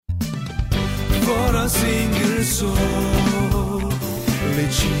single soul,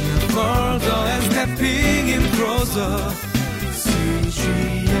 reaching further and stepping in closer.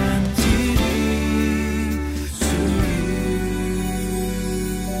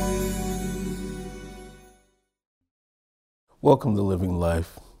 Welcome to Living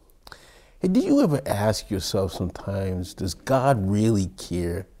Life. Hey, did you ever ask yourself sometimes, does God really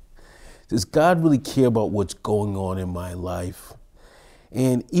care? Does God really care about what's going on in my life?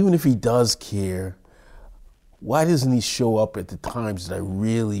 And even if he does care, why doesn't he show up at the times that I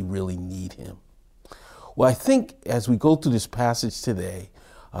really, really need him? Well, I think as we go through this passage today,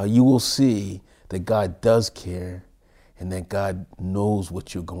 you will see that God does care and that God knows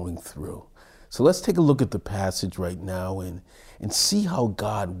what you're going through. So let's take a look at the passage right now and see how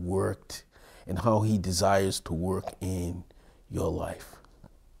God worked and how he desires to work in your life.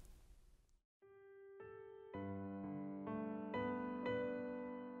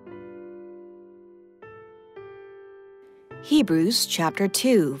 Hebrews chapter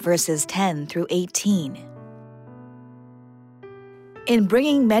 2, verses 10 through 18. In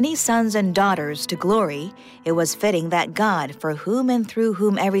bringing many sons and daughters to glory, it was fitting that God, for whom and through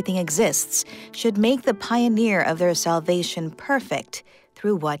whom everything exists, should make the pioneer of their salvation perfect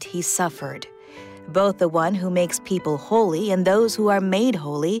through what he suffered. Both the one who makes people holy and those who are made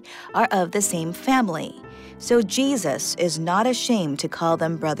holy are of the same family. So Jesus is not ashamed to call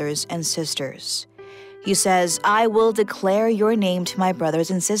them brothers and sisters. He says, I will declare your name to my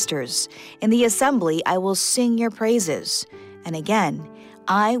brothers and sisters. In the assembly I will sing your praises. And again,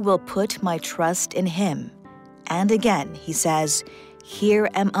 I will put my trust in him. And again, he says, here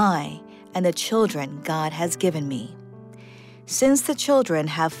am I, and the children God has given me. Since the children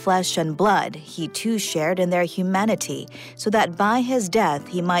have flesh and blood, he too shared in their humanity, so that by his death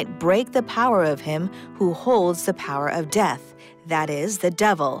he might break the power of him who holds the power of death, that is, the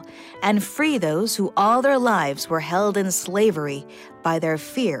devil, and free those who all their lives were held in slavery by their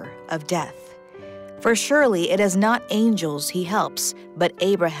fear of death. For surely it is not angels he helps, but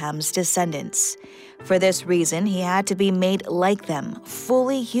Abraham's descendants. For this reason he had to be made like them,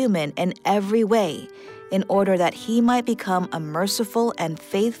 fully human in every way, in order that he might become a merciful and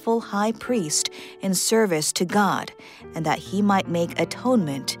faithful high priest in service to God, and that he might make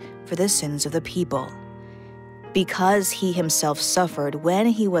atonement for the sins of the people. Because he himself suffered when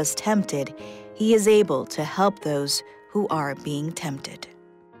he was tempted, he is able to help those who are being tempted.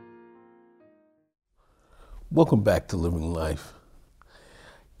 Welcome back to Living Life.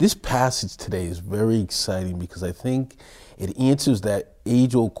 This passage today is very exciting because I think it answers that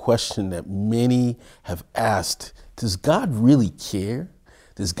age-old question that many have asked. Does God really care?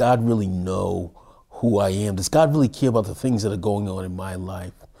 Does God really know who I am? Does God really care about the things that are going on in my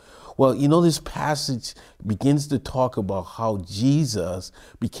life? Well, you know, this passage begins to talk about how Jesus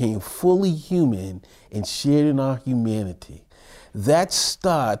became fully human and shared in our humanity. That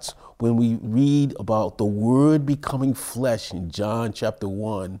starts when we read about the Word becoming flesh in John chapter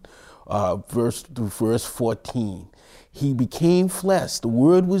 1, verse 14. He became flesh. The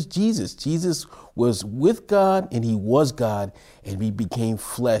Word was Jesus. Jesus was with God and he was God, and he became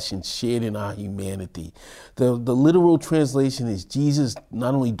flesh and shared in our humanity. The literal translation is Jesus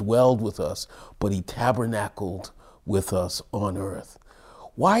not only dwelled with us, but he tabernacled with us on earth.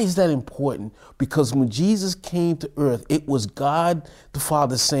 Why is that important? Because when Jesus came to earth, it was God the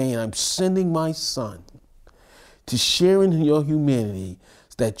Father saying, I'm sending my Son to share in your humanity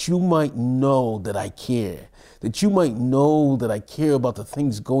so that you might know that I care, that you might know that I care about the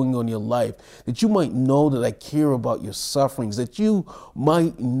things going on in your life, that you might know that I care about your sufferings, that you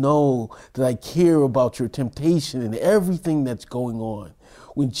might know that I care about your temptation and everything that's going on.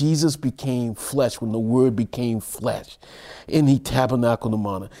 When Jesus became flesh, when the Word became flesh, and he tabernacled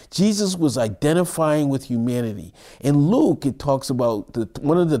among us, Jesus was identifying with humanity. In Luke, it talks about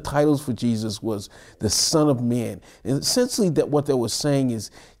one of the titles for Jesus was the Son of Man. And essentially, what they were saying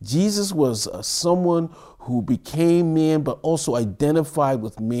is Jesus was someone who became man, but also identified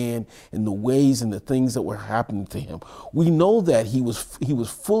with man in the ways and the things that were happening to him. We know that he was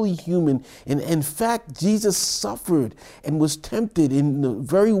fully human, and in fact, Jesus suffered and was tempted in the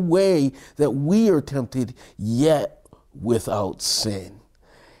very way that we are tempted, yet without sin.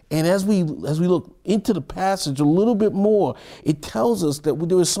 And as we look into the passage a little bit more, it tells us that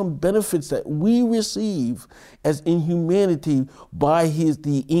there are some benefits that we receive as in humanity by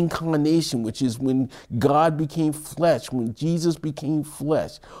the incarnation, which is when God became flesh, when Jesus became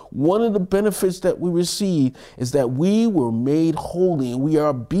flesh. One of the benefits that we receive is that we were made holy, and we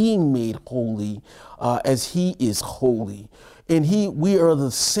are being made holy as he is holy. And we are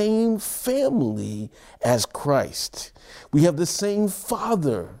the same family as Christ. We have the same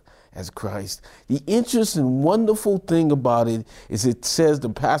Father as Christ. The interesting and wonderful thing about it is it says, the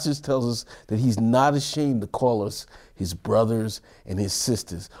passage tells us that he's not ashamed to call us his brothers and his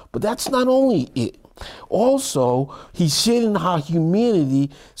sisters. But that's not only it. Also, he shed in our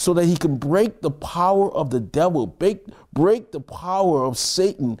humanity so that he can break the power of the devil, break the power of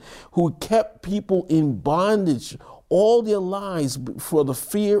Satan, who kept people in bondage all their lives for the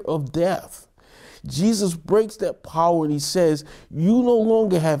fear of death. Jesus breaks that power and he says, you no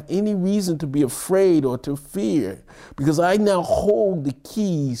longer have any reason to be afraid or to fear, because I now hold the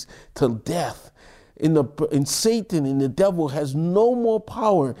keys to death. And Satan and the devil has no more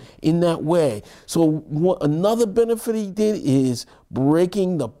power in that way. So another benefit he did is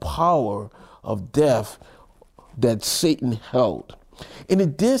breaking the power of death that Satan held. In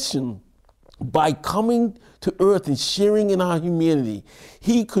addition, by coming to earth and sharing in our humanity,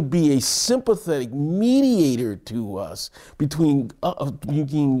 he could be a sympathetic mediator to us between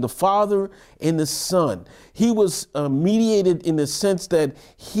the Father and the Son. He was mediated in the sense that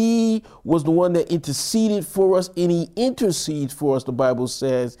he was the one that interceded for us, and he intercedes for us, the Bible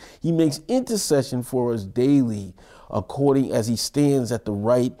says. He makes intercession for us daily, according as he stands at the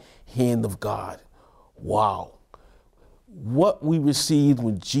right hand of God. Wow. What we received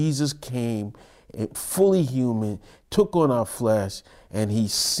when Jesus came, fully human, took on our flesh, and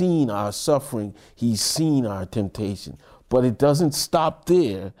he's seen our suffering, he's seen our temptation. But it doesn't stop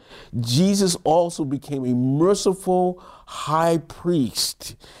there. Jesus also became a merciful high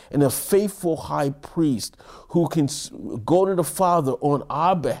priest and a faithful high priest who can go to the Father on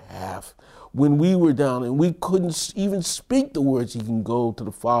our behalf. When we were down and we couldn't even speak the words, he can go to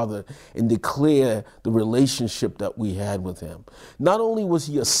the Father and declare the relationship that we had with him. Not only was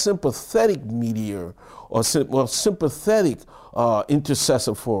he a sympathetic mediator or sympathetic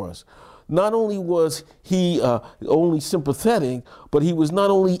intercessor for us, not only was he only sympathetic, but he was not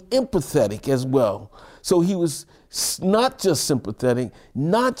only empathetic as well. So he was not just sympathetic,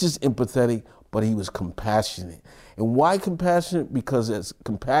 not just empathetic, but he was compassionate. And why compassionate? Because as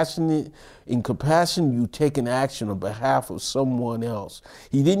compassionate, in compassion, you take an action on behalf of someone else.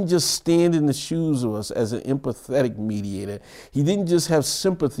 He didn't just stand in the shoes of us as an empathetic mediator. He didn't just have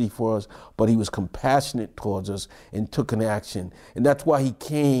sympathy for us, but he was compassionate towards us and took an action. And that's why he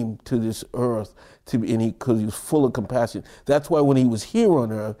came to this earth, because he was full of compassion. That's why when he was here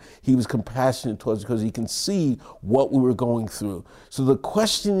on earth, he was compassionate towards us, because he can see what we were going through. So the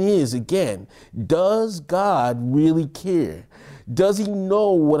question is, again, does God really care? Does he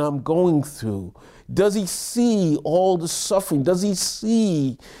know what I'm going through? Does he see all the suffering? Does he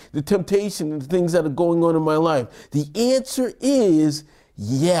see the temptation and the things that are going on in my life? The answer is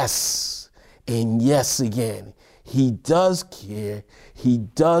yes, and yes again. He does care. He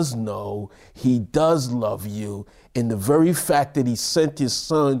does know. He does love you. And the very fact that he sent his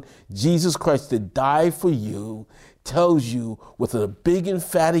son, Jesus Christ, to die for you tells you with a big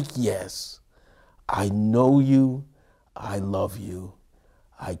emphatic yes, I know you, I love you,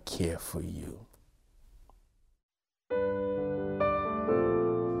 I care for you.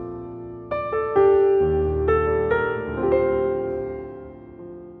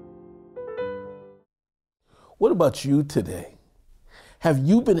 What about you today? Have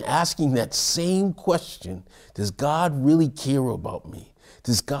you been asking that same question? Does God really care about me?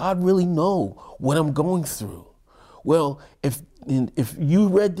 Does God really know what I'm going through? Well, if you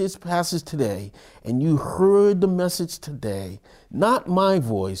read this passage today and you heard the message today, not my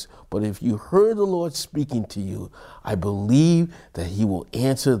voice, but if you heard the Lord speaking to you, I believe that he will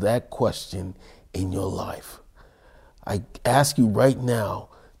answer that question in your life. I ask you right now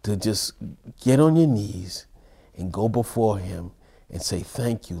to just get on your knees and go before him and say,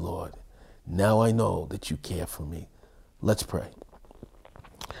 thank you, Lord. Now I know that you care for me. Let's pray.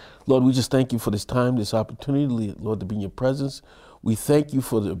 Lord, we just thank you for this time, this opportunity, Lord, to be in your presence. We thank you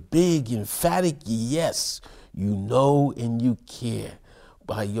for the big, emphatic yes, you know and you care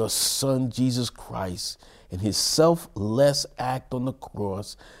by your Son, Jesus Christ, and his selfless act on the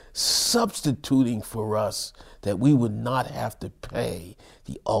cross, substituting for us that we would not have to pay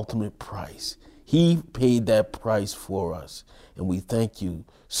the ultimate price. He paid that price for us. And we thank you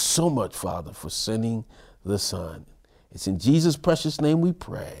so much, Father, for sending the Son. It's in Jesus' precious name we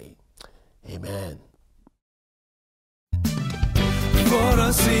pray. Amen. For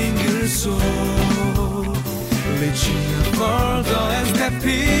a single soul, reaching further and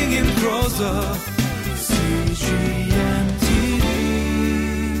stepping in closer. CGM.